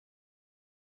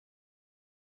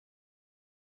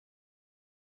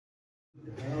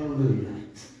Hallelujah.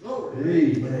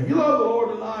 Amen. You love the Lord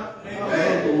tonight? Amen.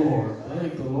 I love the Lord.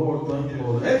 Thank the Lord. Thank the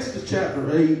Lord. Exodus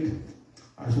chapter 8.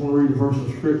 I just want to read a verse of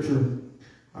scripture.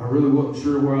 I really wasn't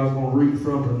sure where I was going to read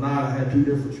from tonight. I had two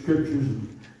different scriptures,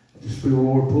 and I just feel the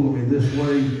Lord pulling me this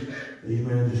way.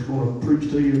 Amen. Just going to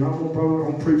preach to you. And I'm probably not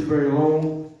going to preach very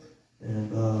long.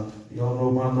 And y'all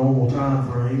know my normal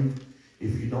time frame.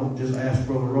 If you don't, just ask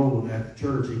Brother Roland after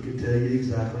church. He could tell you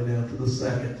exactly down to the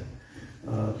second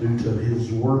due to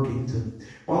his workings. And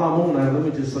while I'm on that, let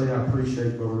me just say I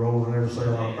appreciate Brother Roland. I never say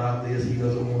a lot about this. He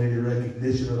doesn't want any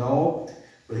recognition at all.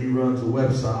 But he runs a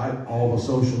website, all the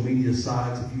social media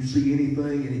sites. If you see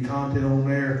anything, any content on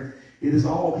there, it is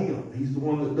all him. He's the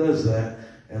one that does that.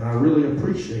 And I really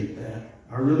appreciate that.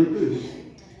 I really do.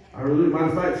 Matter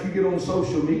of fact, if you get on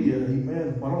social media,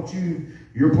 amen, why don't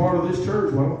you're part of this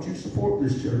church, why don't you support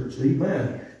this church?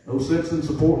 Amen. No sense in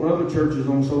supporting other churches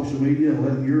on social media and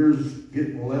letting yours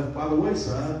get left by the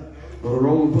wayside. Brother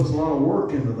Roland puts a lot of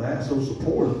work into that, so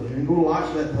support it. And go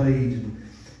like that page, and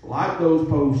like those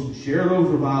posts, and share those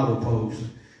revival posts.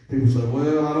 People say,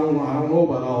 well, I don't know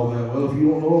about all that. Well, if you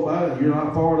don't know about it, you're not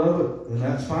a part of it, then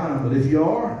that's fine. But if you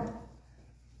are,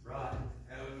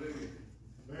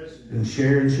 and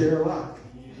share alike.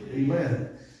 Amen.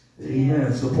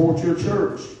 Amen. Support your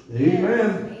church.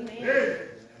 Amen. Amen.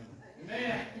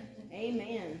 Amen.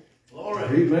 Amen. Glory.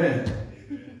 Amen.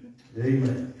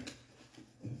 Amen.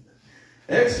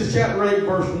 Exodus chapter 8,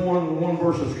 verse 1. One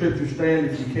verse of scripture stand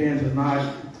if you can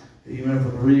tonight. Amen. For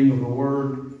the reading of the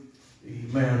word.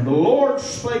 Amen. The Lord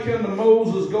spake unto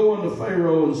Moses, go unto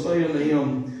Pharaoh, and say unto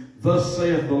him, thus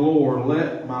saith the Lord,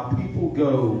 let my people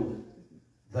go,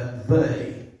 that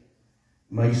they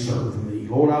may serve me.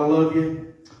 Lord, I love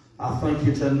you. I thank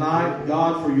you tonight,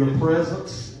 God, for your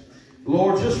presence.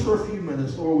 Lord, just for a few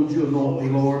minutes, Lord, would you anoint me,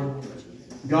 Lord?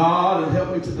 God, and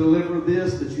help me to deliver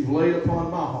this that you've laid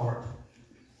upon my heart.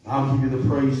 I'll give you the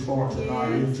praise for it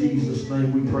tonight. In Jesus'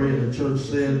 name we pray, and the church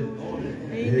said,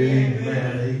 amen,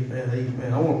 amen, amen,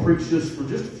 amen. I want to preach just for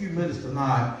just a few minutes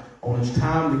tonight on it's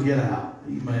time to get out.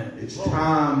 Amen. It's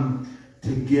time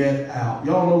to get out.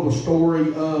 Y'all know the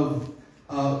story of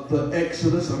the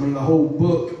Exodus. I mean, the whole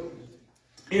book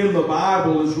in the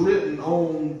Bible is written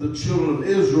on the children of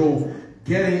Israel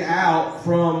getting out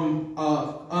from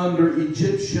under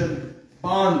Egyptian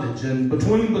bondage. And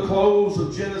between the close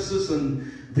of Genesis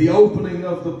and the opening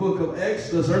of the book of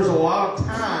Exodus, there's a lot of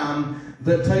time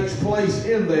that takes place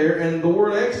in there. And the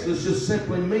word Exodus just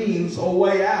simply means a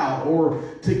way out or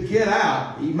to get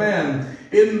out. Amen.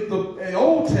 In the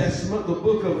Old Testament, the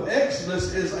book of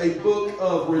Exodus is a book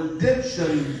of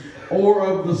redemption or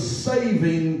of the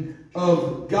saving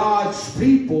of God's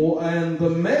people. And the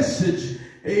message,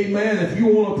 amen, if you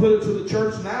want to put it to the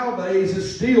church nowadays,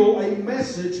 is still a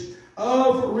message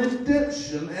of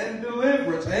redemption and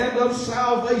deliverance and of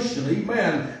salvation.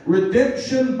 Amen.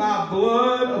 Redemption by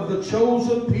blood of the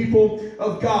chosen people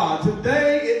of God.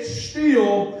 Today, it's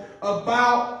still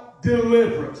about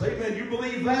deliverance. Amen. You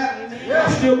believe that? Amen.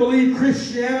 I still believe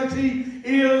Christianity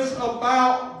is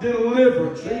about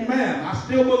deliverance. Amen. I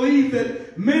still believe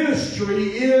that ministry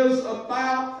is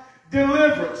about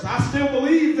deliverance. I still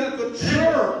believe that the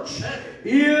church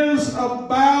is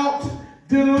about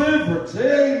deliverance.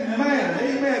 Amen.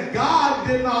 Amen. God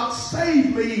did not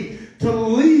save me to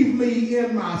leave me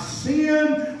in my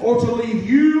sin or to leave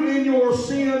you in your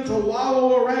sin to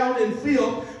wallow around in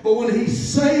filth. But when he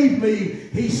saved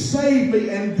me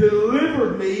and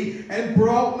delivered me and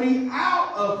brought me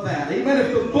out of that. Amen.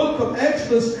 If the book of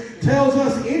Exodus tells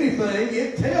us anything,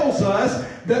 it tells us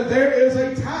that there is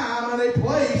a time and a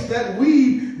place that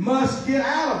we must get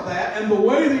out of that. And the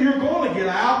way that you're going to get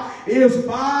out is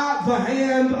by the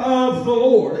hand of the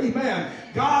Lord. Amen.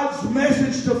 God's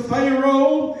message to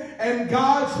Pharaoh and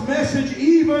God's message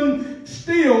even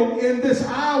still in this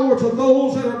hour to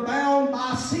those that are bound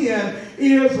by sin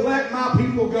is let my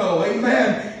people go.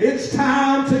 Amen. It's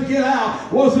time to get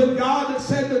out. Was it God that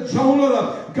said to Jonah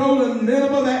to go to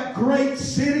Nineveh, that great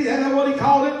city? Isn't that what he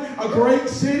called it? A great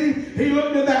city. He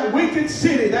looked at that wicked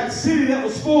city, that city that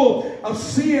was full of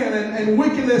sin and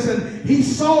wickedness, and he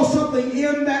saw something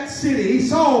in that city. He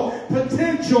saw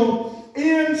potential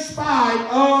in spite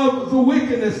of the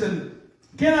wickedness. And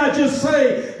can I just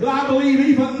say that I believe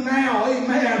even now,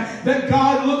 amen, that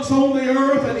God looks on the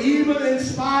earth, and even in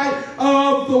spite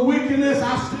of the wickedness,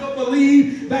 I still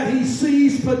believe that he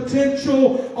sees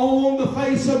potential on the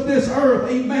face of this earth.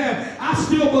 Amen. I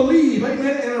still believe,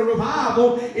 amen, in a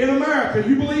revival in America.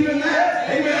 You believe in that?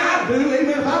 Amen. I do.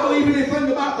 Amen. If I believe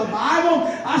anything about the Bible,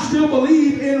 I still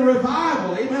believe in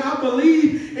revival. Amen. I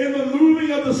believe in the moving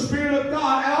of the Spirit of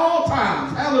God at all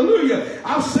times. Hallelujah.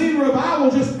 I've seen revival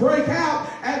just break out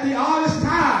at the oddest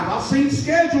time. I've seen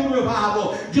scheduled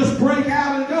revival just break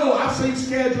out and go. I've seen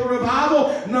scheduled revival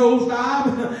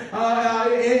nosedive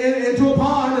into a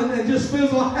pond and just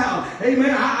fizzle out.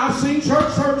 Amen. I've seen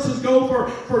church services go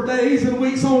for days and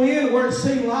weeks on end where it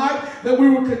seemed like that we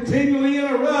were continually in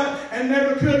a rut and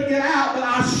never could get out. But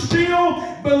I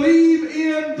still believe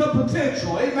in the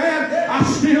potential. Amen. I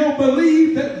still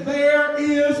believe that there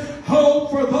is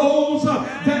hope for those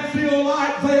that feel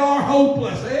like they are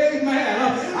hopeless.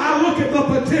 Amen. I look at the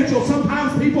potential.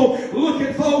 Sometimes people look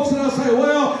at folks and they'll say,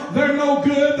 well, they're no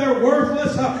good, they're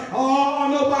worthless,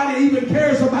 nobody even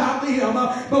cares about them.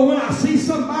 But when I see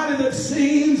somebody that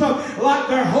seems like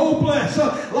they're hopeless,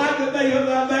 like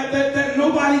that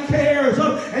nobody cares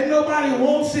and nobody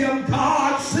wants them,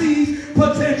 God sees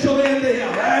potential in them.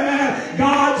 Amen.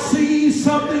 God sees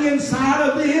something inside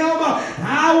of them.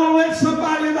 I will let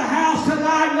somebody in the house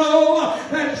tonight know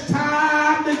that it's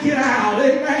time to get out.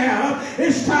 Amen.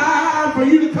 It's time for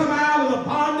you to come out of the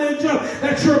bondage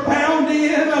that you're bound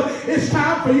in. It's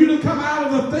time for you to come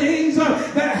out of the things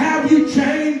that have you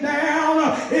chained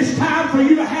down. It's time for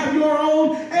you to have your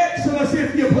own exodus,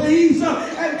 if you please,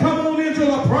 and come on into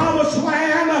the promised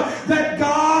land that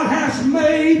God has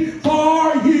made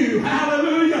for you.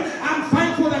 Hallelujah. I'm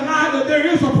thankful tonight that there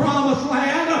is a promised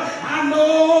land. I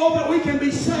know that we can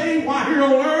be saved while here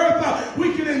on earth.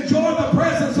 We can enjoy the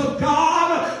presence of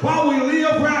God while we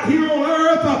live right here on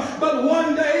earth. But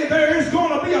one day there is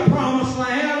going to be a promised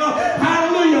land.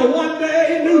 Hallelujah. One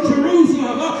day New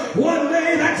Jerusalem. One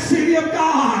day that city of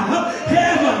God.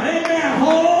 Heaven. Amen.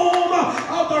 Home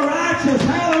of the righteous.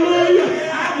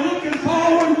 Hallelujah. I'm looking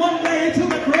forward one day to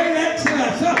the great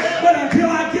Exodus. But until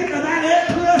I get to that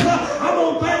Exodus, I'm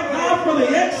going to thank God for the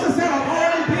Exodus that I've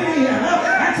already been in.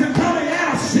 That's coming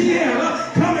out of sin,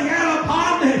 coming out of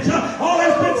bondage. Oh,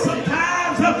 there's been some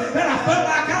times that I felt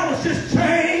like I was just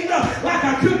chained, like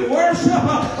I couldn't worship.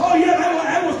 Oh, yeah,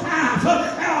 there was times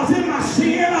that I was in my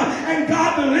sin and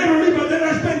God delivered me. But then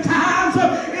there's been times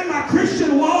in my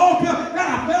Christian walk that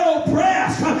I felt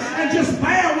oppressed and just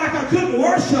bound, like I couldn't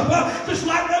worship, just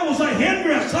like there was a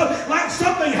hindrance, like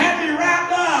something had me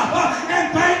wrapped up.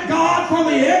 And thank God for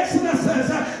the exoduses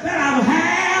that I've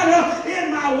had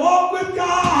in my walk with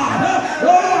God. Oh,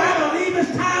 I believe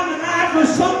it's time tonight for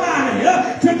somebody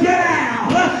to get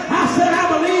out. I said, I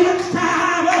believe it's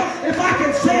time. If I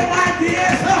can say it like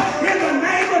this, in the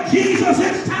name of Jesus,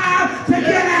 it's time to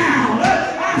get out.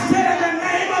 I said, in the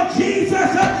name of Jesus,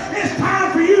 it's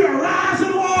time for you to rise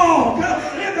and walk.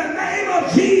 In the name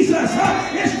of Jesus,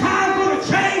 it's time for the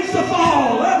chains to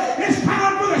fall. It's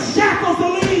time for the shackles to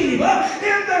leave.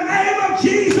 In the name of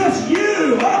Jesus,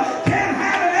 you can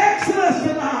have an exodus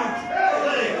tonight.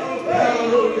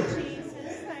 Hallelujah.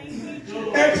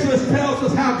 Exodus tells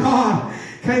us how God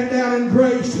came down in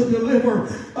grace to deliver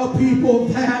a people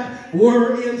that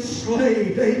were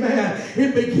enslaved. Amen.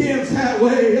 It begins that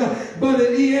way, but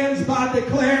it ends by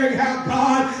declaring how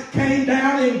God came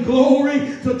down in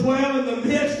glory to dwell in the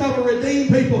midst of a redeemed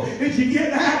people. Did you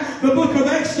get that? The book of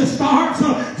Exodus starts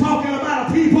talking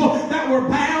about a people that were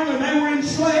bound and they were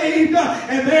enslaved.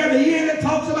 And there at the end it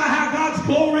talks about how God's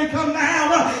glory come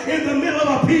down in the middle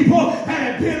of a people that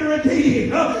had been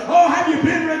redeemed. Oh, have you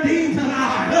been redeemed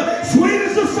tonight? Sweet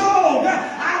is the song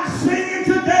I'm singing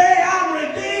today. I'm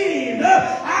redeemed.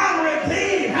 I'm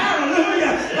redeemed.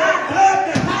 Hallelujah. My blood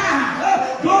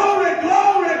divine. Glory,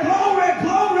 glory, glory,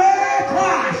 glory.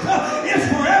 Christ is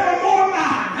forevermore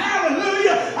mine.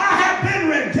 Hallelujah. I have been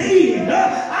redeemed.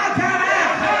 I got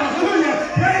out. Hallelujah.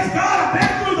 Praise God. I've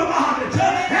been through the bondage.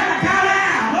 And I got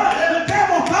out. The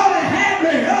devil thought he had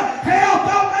me. Hell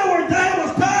thought they were done,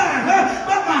 was done.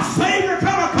 But my Savior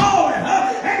come a calling.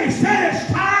 And he said it's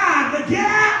time to get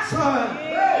out, son.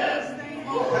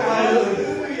 Hallelujah.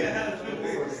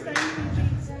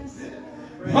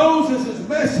 Moses'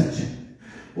 message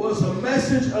was a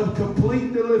message of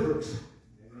complete deliverance.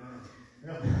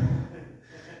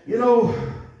 You know,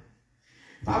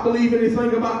 if I believe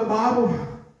anything about the Bible,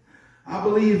 I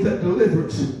believe that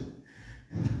deliverance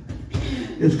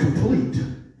is complete.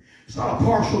 It's not a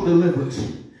partial deliverance.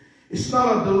 It's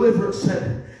not a deliverance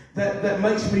that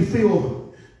makes me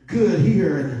feel good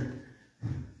here and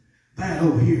bad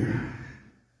over here.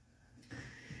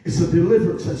 It's a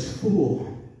deliverance that's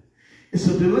full. It's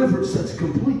a deliverance that's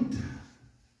complete.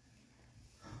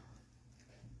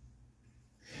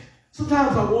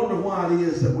 Sometimes I wonder why it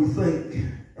is that we think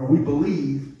or we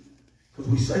believe, because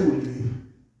we say we do,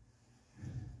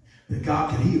 that God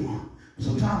can heal.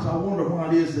 Sometimes I wonder why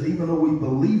it is that even though we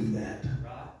believe that,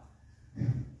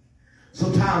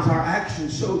 sometimes our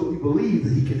actions show that we believe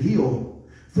that he can heal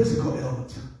physical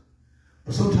ailments.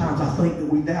 But sometimes I think that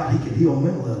we doubt he can heal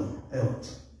mental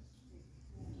ailments.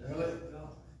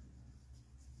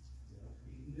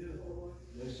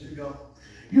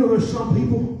 You know, there's some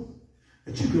people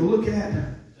that you can look at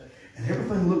and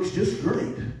everything looks just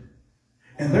great.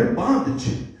 And their bondage,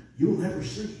 you'll never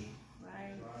see.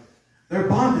 Right. Their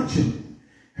bondage,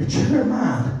 their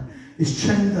mind is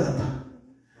chained up.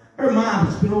 Their mind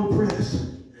has been oppressed.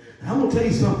 And I'm going to tell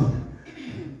you something.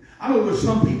 I know there's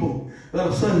some people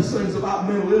that'll say things about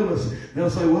mental illness. They'll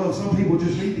say, well, some people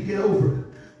just need to get over it.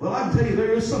 Well, I can tell you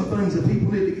there is some things that people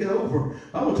need to get over.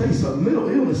 I'm going to tell you something. Mental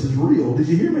illness is real. Did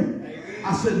you hear me?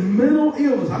 I said mental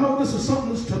illness. I know this is something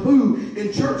that's taboo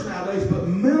in church nowadays, but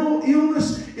mental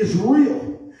illness is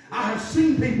real. I have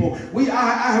seen people.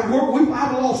 I've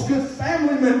lost good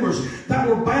family members that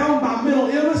were bound by mental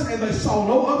illness and they saw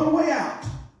no other way out.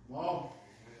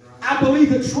 I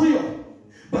believe it's real,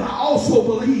 but I also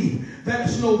believe that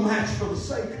it's no match for the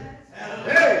Savior.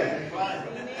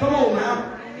 Come on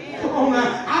now. Come on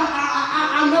now.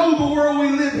 I know the world we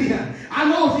live in. I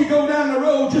know if you go down the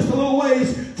road just a little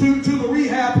ways to the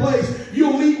rehab place,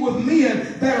 you'll meet with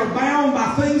men that are bound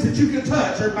by things that you can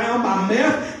touch. They're bound by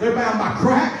meth. They're bound by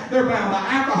crack. They're bound by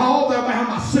alcohol. They're bound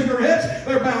by cigarettes.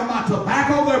 They're bound by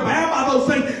tobacco. They're bound by those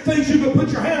things you can put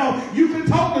your hand on. You can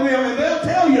talk to them and they'll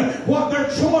tell you what their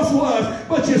choice was.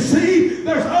 But you see,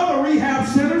 there's other rehab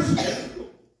centers.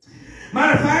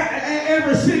 Matter of fact,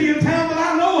 every city and town that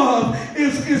I know of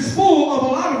is full of a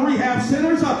lot of rehab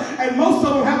centers, and most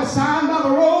of them have a sign by the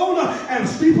road and a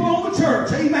steeple on the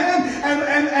church. Amen.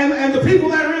 And the people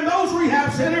that are in those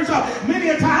rehab centers, many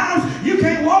a times you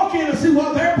can't walk in and see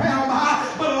what they're bound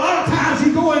by, but a lot of times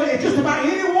you go in just about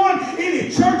any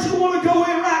church you want to go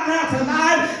in right now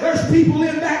tonight, there's people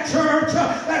in that church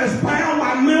that is bound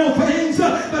by mental things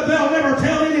that they'll never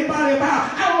tell anybody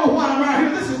about. I don't know why I'm right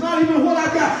here. This is not even what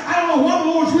I've got. I don't know why the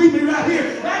Lord's leading me right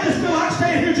here. But I just feel like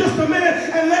staying here just a minute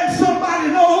and letting somebody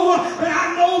know that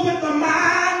I know that the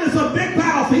mind is a big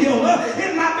battlefield.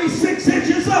 It might be 6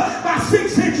 inches by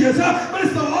 6 inches, but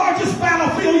it's the largest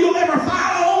battlefield you'll ever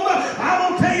fight on.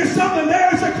 I'm going to tell you something. There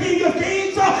is a King of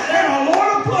Kings and a Lord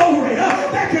of Glory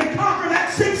that can conquer that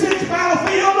 6-inch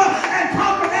battlefield and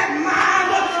conquer that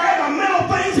mind and the mental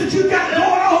things that you got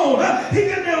going on. He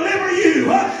can deliver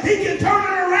you. He can turn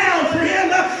it around,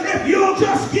 friend, if you'll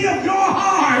just give your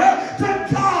heart to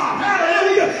God.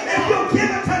 Hallelujah. If you'll give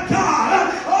it to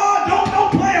God.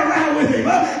 Don't play around with him.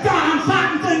 God, I'm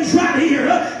fighting things right here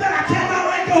that I cannot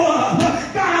let go of.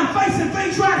 God, I'm facing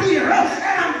things right here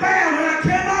and I'm bound and I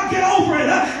cannot get over it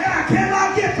and I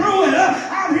cannot get through it.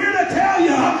 I'm here to tell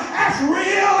you, as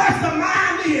real as the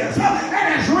mind is and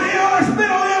as real as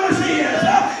mental illness is,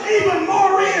 even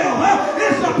more real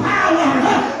is the power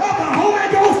of the Holy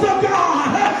Ghost of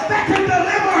God that can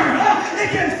deliver, it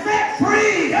can set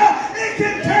free, it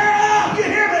can tear up. You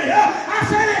hear me? I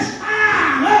said it's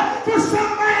time for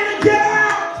somebody to get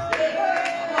out.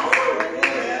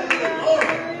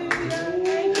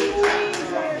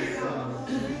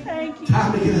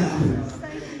 Time to get out.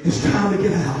 It's time to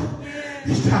get out.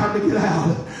 It's time to get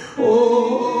out.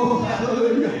 Oh,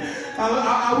 hallelujah.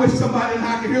 I wish somebody and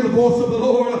I could hear the voice of the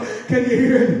Lord. Can you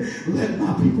hear him? Let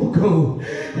my people go.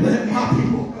 Let my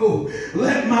people go.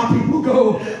 Let my people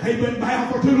go. They've been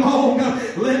bound for too long.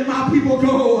 Let my people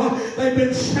go. They've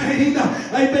been chained.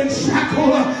 They've been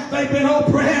shackled. They've been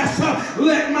oppressed.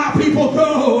 Let my people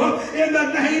go. In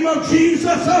the name of Jesus,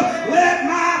 let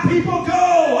my people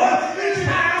go. It's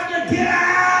time to get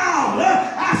out.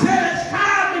 I said it's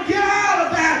time to get out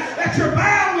of that you're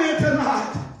bound with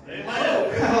tonight.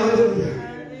 Hallelujah.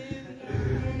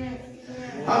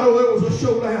 I know there was a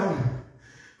showdown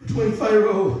between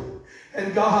Pharaoh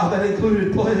and God that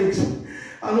included plagues.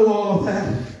 I know all of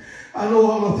that. I know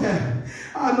all of that.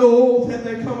 I know that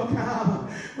there come a time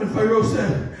when Pharaoh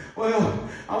said, well,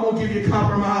 I'm going to give you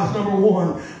compromise number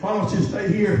one. Why don't you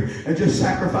stay here and just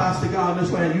sacrifice to God in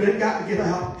this land? You ain't got to get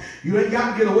out. You ain't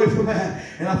got to get away from that.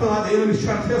 And I feel like the enemy's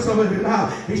trying to tell somebody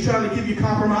tonight. He's trying to give you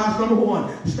compromise number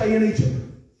one. Stay in Egypt.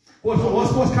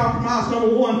 What's compromise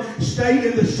number one? Stay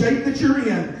in the shape that you're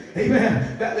in.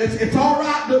 Amen. It's all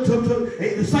right the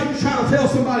Satan's trying to tell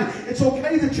somebody it's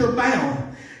okay that you're bound.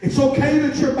 It's okay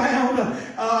that you're bound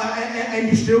and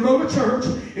you still go to church.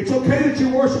 It's okay that you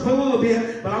worship a little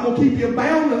bit, but I'm going to keep you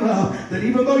bound enough that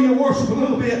even though you worship a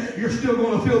little bit, you're still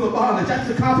going to feel the bondage. That's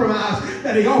the compromise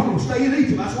that he offered them. Stay in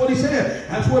Egypt. That's what he said.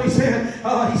 That's what he said.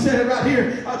 He said it right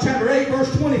here, chapter 8,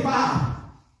 verse 25.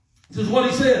 This is what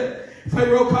he said.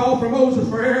 Pharaoh called for Moses,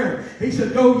 for Aaron. He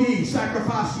said, go ye,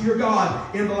 sacrifice to your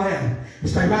God in the land.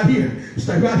 Stay right here.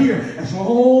 Stay right here. As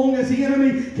long as the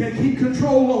enemy can keep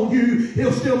control on you,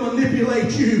 he'll still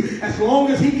manipulate you. As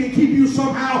long as he can keep you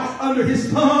somehow under his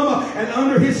thumb and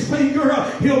under his finger,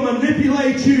 he'll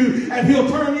manipulate you and he'll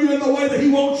turn you in the way that he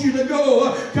wants you to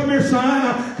go. Come here,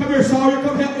 son. Come here, Sawyer.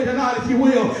 Come help me tonight if you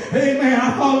will. Amen.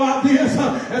 I thought about this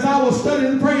as I was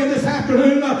studying and praying this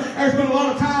afternoon. There's been a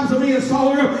lot of times that me and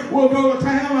Sawyer will go to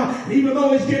town, even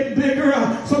though he's getting bigger.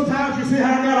 Sometimes you see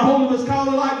how I got a hold of his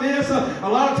collar like this. A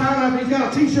lot of times if he's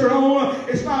got a t-shirt on,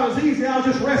 it's not as easy. I'll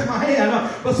just rest my hand.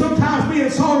 But sometimes me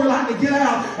and Sawyer like to get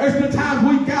out. There's been times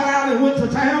we got out and went to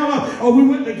town, or we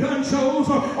went to gun shows,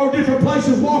 or different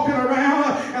places walking around.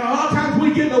 And a lot of times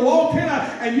we get to walking,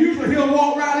 and usually he'll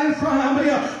walk right in front of me,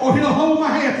 or he'll hold my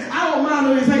hand. I don't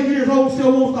mind if he's 8 years old,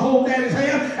 still wants to hold daddy's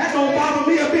hand. That don't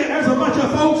bother me a bit. There's a bunch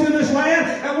of folks in this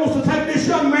land that wants to take this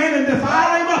young man and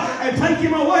defile him and take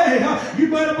him away. You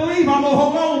better believe I'm going to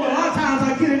hold on. But a lot of times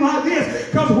I get him like this,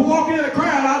 because we're walking in a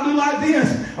crowd, I'll do like this,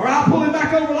 or I'll pull him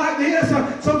back over like this.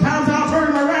 Sometimes I'll turn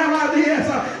him around like this.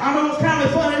 I know it's kind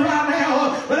of funny right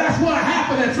now, but that's what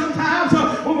happened. And sometimes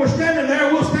when we're standing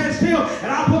there, we'll stand still,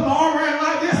 and I'll put my arm around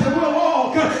like this, and we'll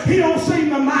walk. He don't seem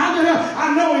to mind it.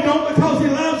 I know he don't, because he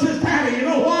loves his daddy. You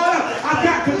know what? I've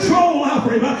got control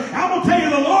over him. I'm going to tell you,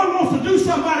 the Lord wants to do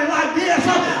somebody like this.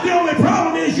 The only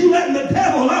problem is you letting the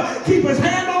devil keep his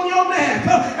hand on your neck.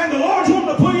 And the Lord's wanting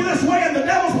to pull you this way, and the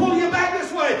devil's pulling you back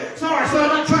this way. Sorry, son,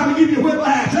 I'm not trying to give you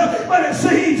whiplash. But it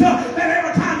seems that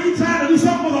every time you try to do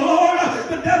something with the Lord,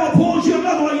 the devil pulls you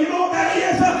another way. You know what that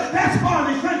is? That's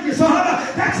bondage. Thank you, son.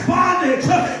 That's bondage.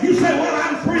 You say, well,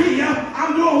 I'm free.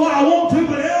 I'm doing what I want to,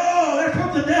 but there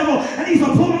comes the devil, and he's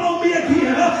pulling on me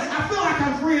again. I feel like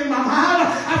I'm free in my mind.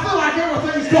 I feel like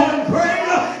everything's going great.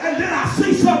 And then I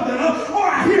see something, or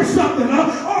I hear something,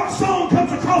 or a song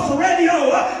comes across the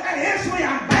radio, and instantly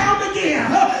I'm bound again.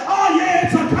 Oh, yeah,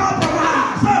 it's a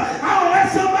compromise. I want to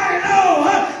let somebody know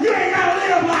you ain't got to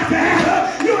live like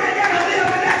that. You ain't got to live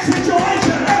in that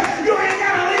situation. You ain't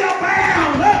got to live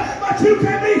bound, but you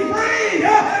can be free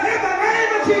in the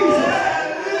name of Jesus.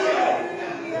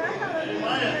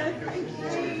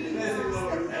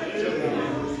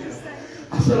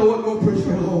 I said I wasn't going to preach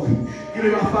very long. Give me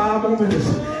about 5 more minutes.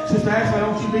 Sister Ashley, I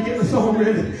want you to be getting the song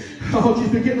ready. I want you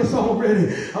to be getting the song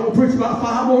ready. I'm going to preach about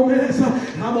 5 more minutes,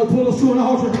 and I'm going to pull us to an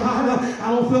altar tonight.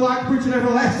 I don't feel like preaching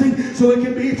everlasting so it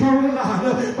can be eternal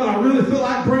tonight, but I really feel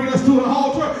like bringing us to an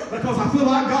altar, because I feel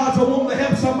like God's wanting to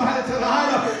help somebody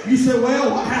tonight. You say,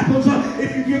 well, what happens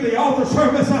if you give the altar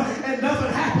service and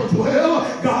nothing happens?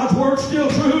 Well, God's word's still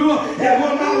true. It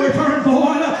will not return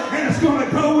void, and it's going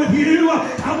to go with you.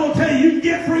 I'm going to tell you, you can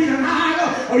get free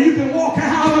tonight, or you can walk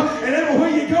out, and everywhere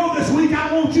you go this week,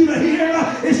 I want you to hear,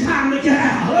 it's time to get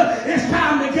out. It's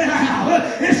time to get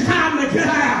out. It's time to get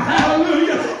out.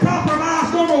 Hallelujah.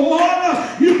 Compromise number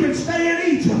 1, you can stay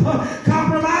in Egypt.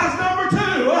 Compromise number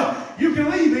 2, you can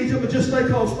leave Egypt, but just stay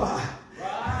close by.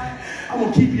 I'm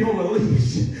going to keep you on the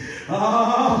leash.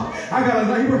 I got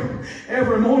a neighbor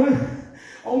every morning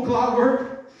on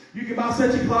clockwork. You can buy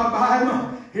such a clock by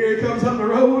him. Here he comes up the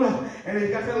road, and he's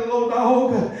got that little old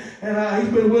dog, and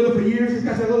he's been with him for years. He's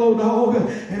got that little old dog,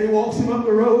 and he walks him up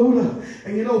the road.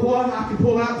 And you know what? I can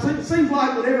pull out. It seems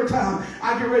like that every time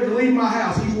I get ready to leave my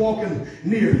house, he's walking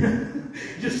near.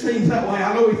 It just seems that way.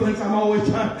 I know he thinks I'm always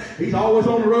trying. He's always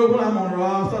on the road when I'm on the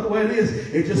road. That's not the way it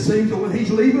is. It just seems that when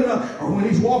he's leaving or when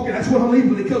he's walking, that's when I'm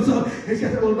leaving. When he comes up, he's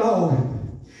got that little dog.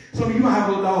 Some of you might have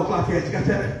a little dog like that. He's got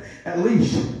that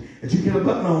leash that you get a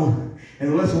button on,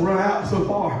 and it lets him run out so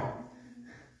far.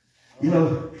 You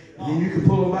know, and then you can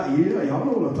pull them back. Yeah, y'all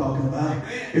know what I'm talking about.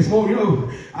 It's more, you know,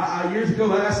 years ago,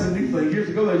 that's a new thing. Years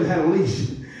ago, they just had a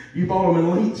leash. You bought them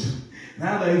in leash.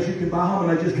 Nowadays, you can buy them,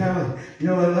 and they just kind of,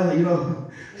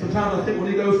 sometimes I think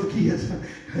when he goes for kids,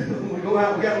 when we go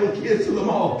out, we got little kids to the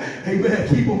mall. Amen.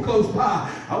 Keep them close by.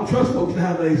 I don't trust folks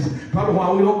nowadays. Probably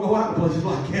why we don't go out to places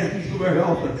like that so very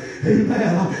often.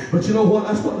 Amen. But you know what?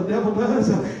 That's what the devil does.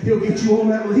 He'll get you on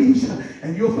that leash,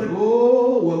 and you'll think,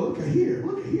 oh, well, look at here.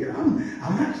 Look at here. I'm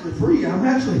actually free. I'm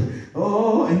actually,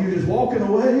 and you're just walking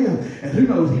away. And who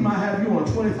knows? He might have you on a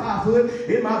 25-foot.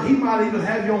 He might even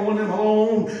have you on one of them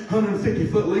long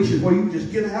 150-foot leashes where you can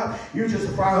just get out. You're just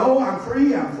afraid, oh, I'm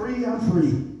free, I'm free, I'm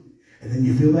free. And then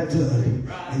you feel that tug,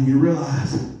 and you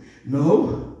realize,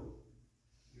 no,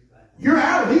 you're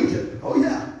out of Egypt. Oh,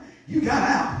 yeah, you got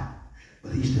out.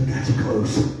 But he still got you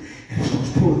close, and he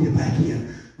starts pulling you back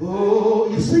in.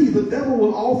 Oh, you see, the devil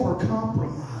will offer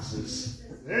compromises.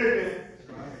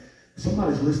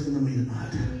 Somebody's listening to me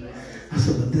tonight. I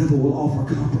said the devil will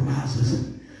offer compromises.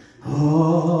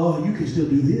 Oh, you can still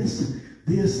do this,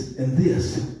 this, and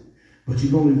this. But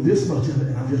you're going to do this much of it,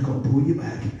 and I'm just going to pull you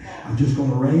back. I'm just going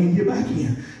to rein you back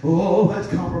in. Oh, that's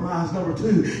compromise number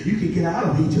 2. You can get out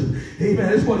of Egypt.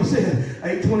 Amen. That's what he said.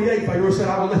 8:28, Pharaoh said,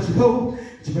 I will let you go,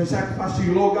 that you may sacrifice to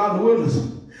your Lord God in the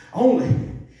wilderness. Only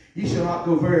you shall not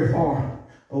go very far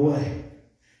away.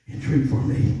 Entreat for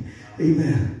me.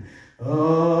 Amen.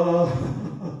 Oh,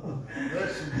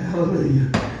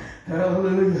 hallelujah.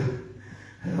 Hallelujah.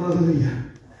 Hallelujah.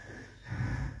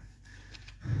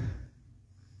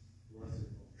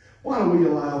 Why do we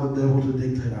allow the devil to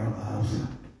dictate our lives?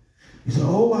 You say,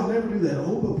 oh, I never do that.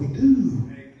 Oh, but we do.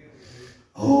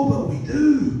 Oh, but we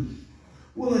do.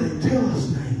 We'll let him tell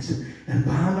us things and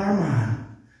bind our mind.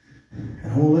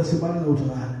 And I want to let somebody know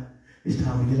tonight, it's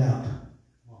time to get out.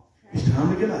 It's time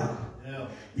to get out.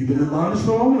 You've been in bondage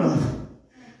for long enough.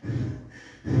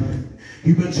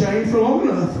 You've been chained for long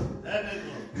enough.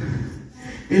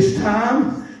 It's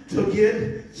time to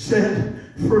get set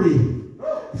free.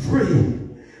 Free.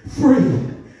 Free,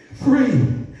 free,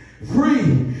 free.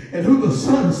 And who the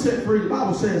Son set free, the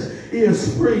Bible says,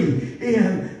 is free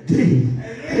indeed.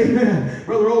 Amen.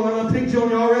 Brother Roland, I picked on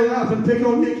you already, and I've been picking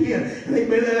on you again. And it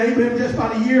ain't been just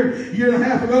about a year and a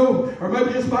half ago, or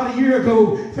maybe just about a year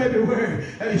ago, February,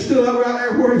 and he stood up right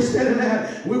there where he's standing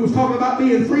at. We was talking about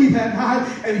being free that night,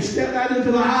 and he stepped out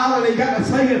into the aisle, and he got to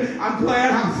singing, I'm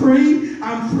glad I'm free,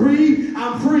 I'm free,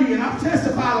 I'm free. And I've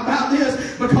testified about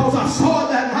this because I saw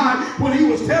it that night when he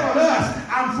was telling us,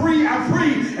 I'm free, I'm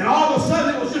free. And all of a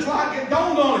sudden, it was just like it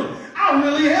dawned on him. I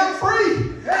really am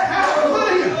free.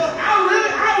 Hallelujah.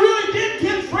 I really did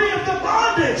get free of the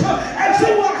bondage. And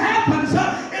see what happens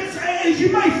is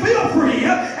you may feel free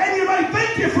and you may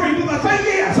think you're free, but the thing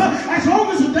is, as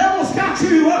long as the devil's got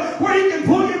you where he can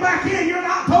pull you back in, you're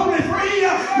not totally free.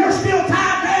 You're still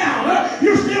tied down.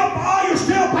 You're still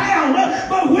bound.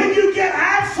 But when you get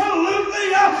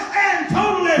absolutely and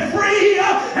totally free,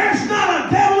 there's not a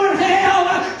devil in hell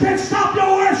can stop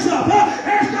your worship.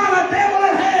 There's not a devil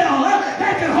in hell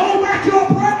that can hold back your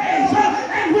praise.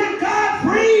 And when God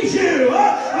frees you,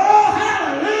 oh,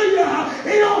 hallelujah,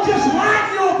 he don't just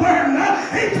lighten your burden.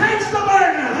 He takes the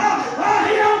burden.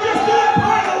 He don't just do it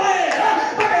part of the way,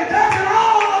 but he does it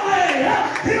all the way.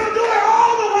 He'll do it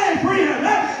all the way, friend.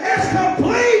 It's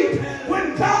complete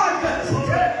when God does it.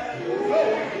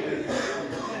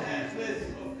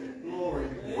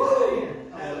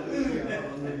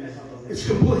 It's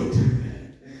complete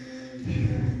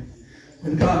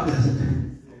when God does it.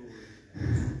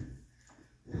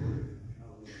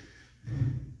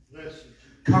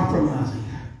 Compromising.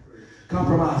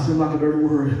 Compromise seems like a dirty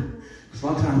word. Because a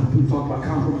lot of times when people talk about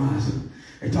compromise,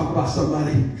 they talk about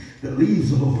somebody that leaves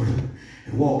the Lord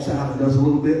and walks out and does a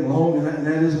little bit long, and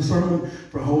that is a sermon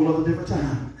for a whole other different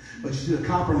time. But you see the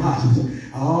compromises,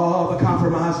 all the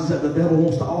compromises that the devil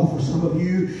wants to offer some of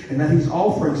you, and that he's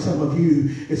offering some of you,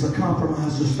 it's a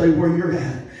compromise to stay where you're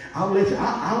at. I'll let you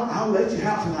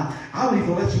out tonight. I'll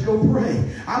even let you go pray.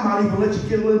 I might even let you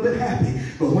get a little bit happy.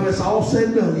 But when it's all said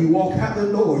and done, you walk out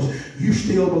the doors, you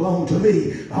still belong to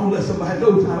me. I'm going to let somebody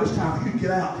know now it's time for you to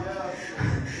get out.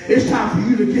 It's time for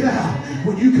you to get out.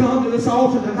 When you come to this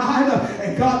altar tonight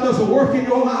and God does a work in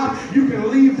your life, you can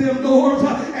leave them doors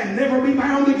and never be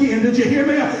bound again. Did you hear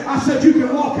me? I said you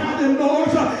can walk out them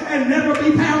doors and never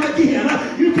be bound again.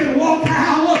 You can walk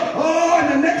out,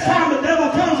 and the next time the devil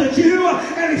comes at you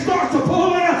and he starts to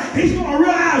pull he's going to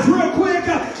realize real quick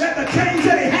that the chains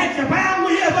that he had you bound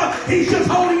with, he's just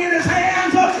holding in his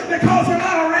hands because they're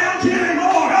not around you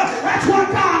anymore. That's what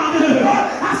God will do.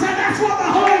 I said that's what the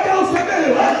Holy Ghost will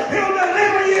do. He'll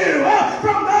deliver you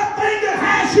from that thing that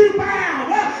has you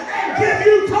bound and give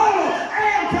you total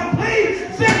and complete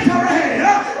victory.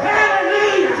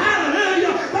 Hallelujah,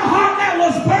 hallelujah. The heart that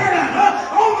was burdened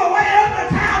on the way up to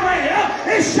Calvary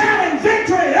is shouting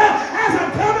victory as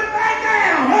I'm coming back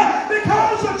down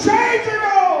because the chains are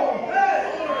gone.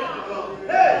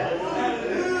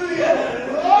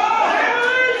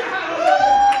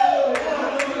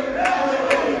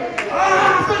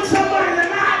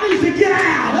 Get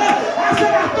out. I said,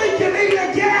 I think you need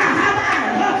to get out. How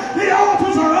about the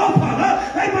altars are open.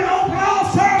 They've been open all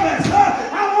service.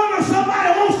 I wonder if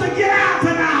somebody wants to get out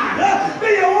tonight. Do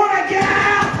you want to get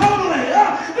out totally?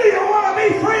 Do you want to be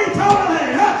free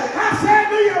totally? I said,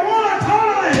 do you want to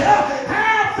totally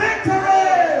have victory?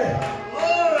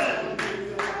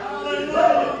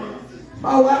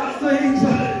 Oh, that things.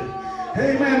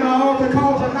 Amen. My altar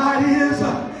call tonight is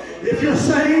if you're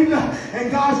saved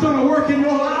and God's done a work in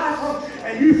your life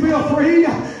and you feel free,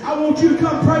 I want you to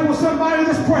come pray with somebody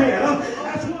that's praying.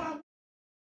 That's